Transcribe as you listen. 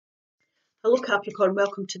Hello Capricorn,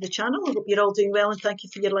 welcome to the channel. I hope you're all doing well and thank you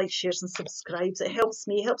for your likes, shares and subscribes. It helps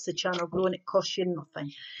me, helps the channel grow and it costs you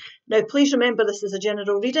nothing. Now please remember this is a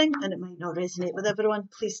general reading and it might not resonate with everyone.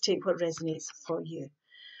 Please take what resonates for you.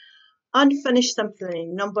 Unfinished symphony,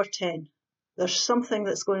 number 10. There's something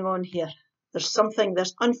that's going on here. There's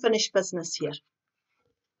unfinished business here.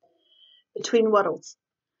 Between worlds.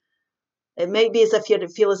 It might be as if you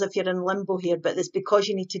feel as if you're in limbo here, but it's because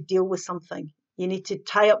you need to deal with something. You need to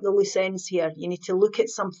tie up the loose ends here. You need to look at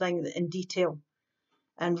something in detail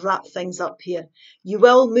and wrap things up here. You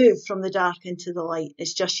will move from the dark into the light.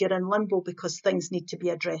 It's just you're in limbo because things need to be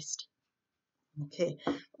addressed. Okay,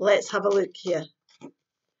 let's have a look here.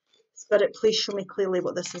 Spirit, please show me clearly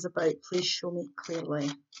what this is about. Please show me clearly.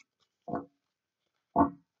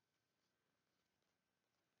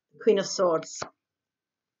 Queen of Swords.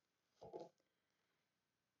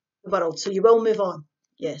 The world. So you will move on.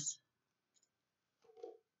 Yes.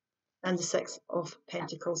 And the Six of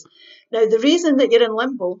Pentacles. Now, the reason that you're in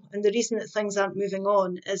limbo and the reason that things aren't moving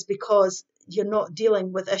on is because you're not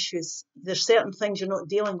dealing with issues. There's certain things you're not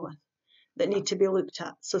dealing with that need to be looked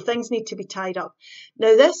at. So things need to be tied up.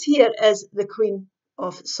 Now, this here is the Queen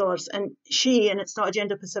of Swords, and it's not a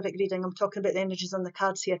gender specific reading, I'm talking about the energies on the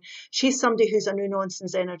cards here. She's somebody who's a no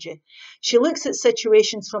nonsense energy. She looks at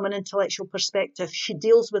situations from an intellectual perspective. She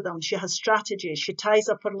deals with them. She has strategies. She ties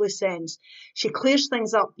up her loose ends. She clears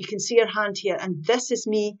things up. You can see her hand here, and this is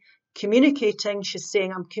me communicating. She's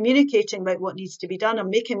saying, I'm communicating about what needs to be done. I'm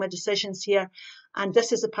making my decisions here, and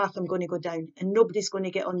this is the path I'm going to go down, and nobody's going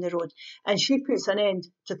to get on the road. And she puts an end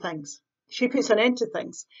to things. She puts an end to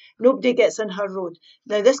things. Nobody gets in her road.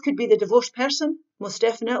 Now, this could be the divorced person, most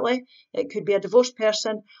definitely. It could be a divorced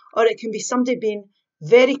person, or it can be somebody being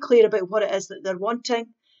very clear about what it is that they're wanting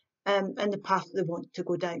and the path they want to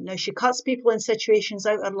go down. Now, she cuts people in situations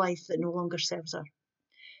out of her life that no longer serves her.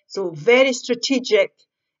 So very strategic,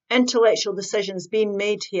 intellectual decisions being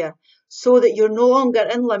made here so that you're no longer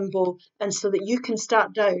in limbo and so that you can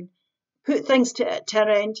start down, put things to an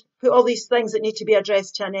end, put all these things that need to be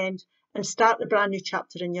addressed to an end, and start a brand new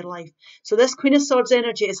chapter in your life. So this Queen of Swords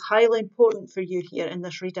energy is highly important for you here in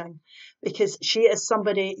this reading because she is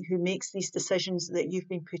somebody who makes these decisions that you've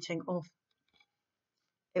been putting off.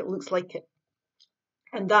 It looks like it.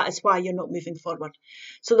 And that is why you're not moving forward.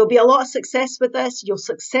 So there'll be a lot of success with this. You'll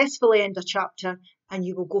successfully end a chapter and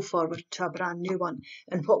you will go forward to a brand new one.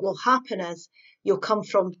 And what will happen is you'll come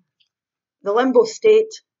from the limbo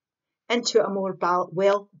state into a more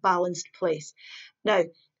well-balanced place. Now,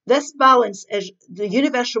 this balance is the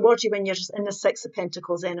universe rewards you when you're in the Six of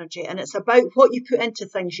Pentacles energy, and it's about what you put into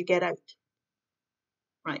things you get out.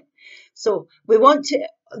 Right. So we want to,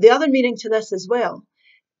 the other meaning to this as well,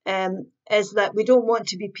 is that we don't want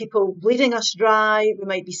to be people bleeding us dry. We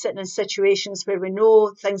might be sitting in situations where we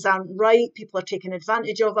know things aren't right. People are taking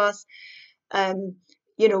advantage of us.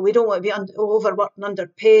 You know, we don't want to be overworked and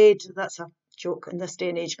underpaid. That's a joke in this day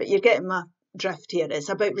and age, but you're getting my drift here. It's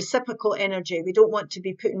about reciprocal energy. We don't want to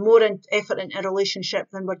be putting more effort into a relationship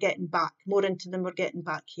than we're getting back, more into than we're getting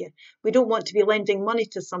back here. We don't want to be lending money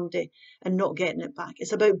to somebody and not getting it back.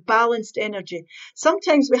 It's about balanced energy.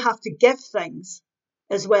 Sometimes we have to give things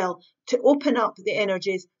as well to open up the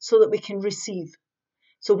energies so that we can receive.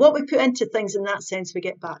 So what we put into things in that sense, we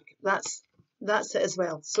get back. That's it as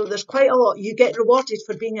well. So there's quite a lot. You get rewarded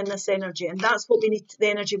for being in this energy, and that's what we need, the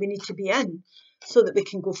energy we need to be in so that we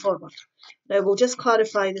can go forward. Now we'll just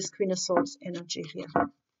clarify this Queen of Swords energy here.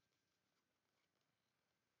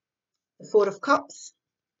 The Four of Cups,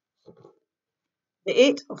 the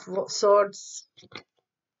Eight of Swords,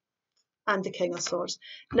 and the King of Swords.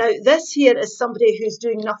 Now this here is somebody who's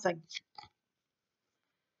doing nothing.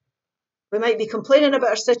 We might be complaining about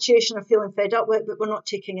our situation or feeling fed up with it, but we're not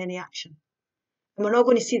taking any action. And we're not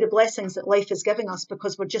going to see the blessings that life is giving us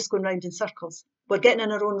because we're just going round in circles. We're getting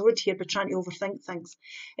in our own road here by trying to overthink things.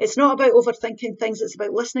 It's not about overthinking things. It's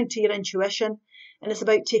about listening to your intuition, and it's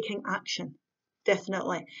about taking action,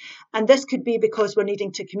 definitely. And this could be because we're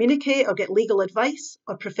needing to communicate or get legal advice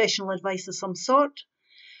or professional advice of some sort.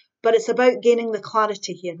 But it's about gaining the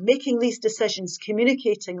clarity here, making these decisions,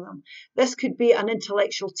 communicating them. This could be an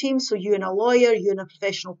intellectual team, so you and a lawyer, you and a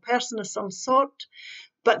professional person of some sort.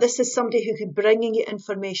 But this is somebody who could bring you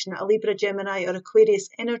information, a Libra, Gemini or Aquarius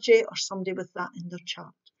energy, or somebody with that in their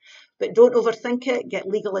chart. But don't overthink it. Get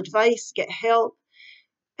legal advice, get help.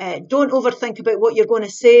 Don't overthink about what you're going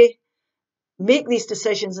to say. Make these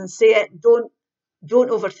decisions and say it. Don't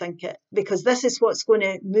overthink it, because this is what's going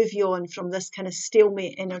to move you on from this kind of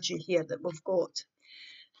stalemate energy here that we've got.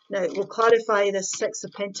 Now, we'll clarify this Six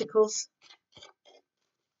of Pentacles.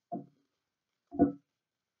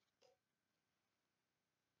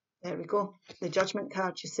 There we go. The Judgment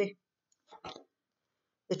card, you see.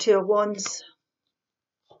 The Two of Wands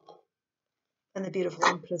and the beautiful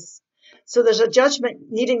Empress. So there's a judgment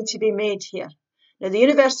needing to be made here. Now, the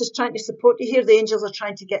universe is trying to support you here. The angels are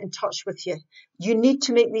trying to get in touch with you. You need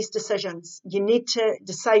to make these decisions. You need to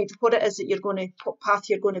decide what it is that you're going to, what path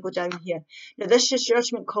you're going to go down here. Now, this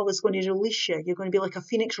judgment call is going to release you. You're going to be like a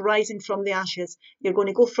phoenix rising from the ashes. You're going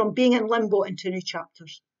to go from being in limbo into new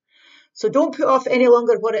chapters. So don't put off any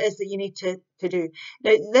longer what it is that you need to do.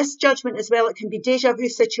 Now, this judgment as well, it can be deja vu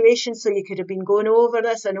situations. So you could have been going over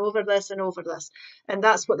this and over this and over this. And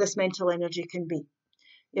that's what this mental energy can be.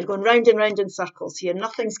 You're going round and round in circles here.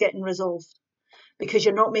 Nothing's getting resolved because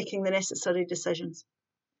you're not making the necessary decisions.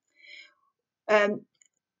 What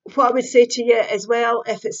I would say to you as well,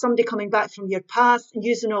 if it's somebody coming back from your past,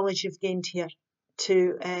 use the knowledge you've gained here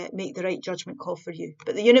to make the right judgment call for you.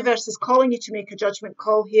 But the universe is calling you to make a judgment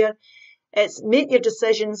call here. It's make your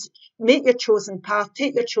decisions, make your chosen path,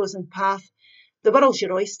 take your chosen path. The world's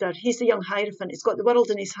your oyster. He's the young Hierophant. He's got the world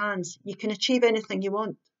in his hands. You can achieve anything you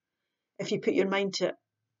want if you put your mind to it.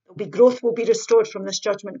 Growth will be restored from this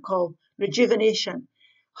judgment call. Rejuvenation,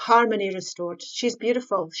 harmony restored. She's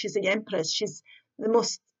beautiful. She's the Empress. She's the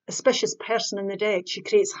most auspicious person in the deck. She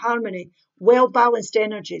creates harmony, well-balanced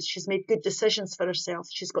energies. She's made good decisions for herself.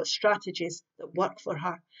 She's got strategies that work for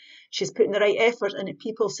her. She's putting the right effort into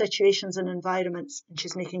people, situations and environments, and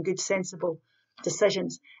she's making good, sensible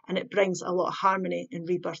decisions, and it brings a lot of harmony and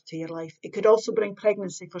rebirth to your life. It could also bring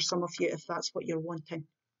pregnancy for some of you if that's what you're wanting.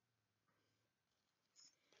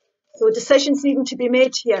 So decisions needing to be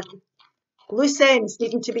made here. Loose ends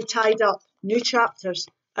needing to be tied up. New chapters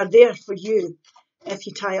are there for you if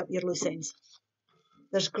you tie up your loose ends.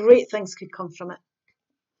 There's great things could come from it.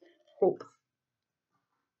 Hope.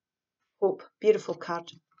 Hope. Beautiful card.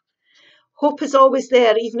 Hope is always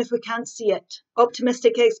there, even if we can't see it.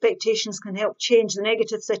 Optimistic expectations can help change the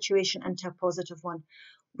negative situation into a positive one.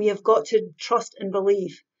 We have got to trust and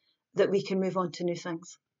believe that we can move on to new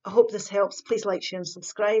things. I hope this helps. Please like, share and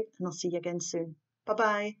subscribe, and I'll see you again soon.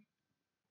 Bye-bye.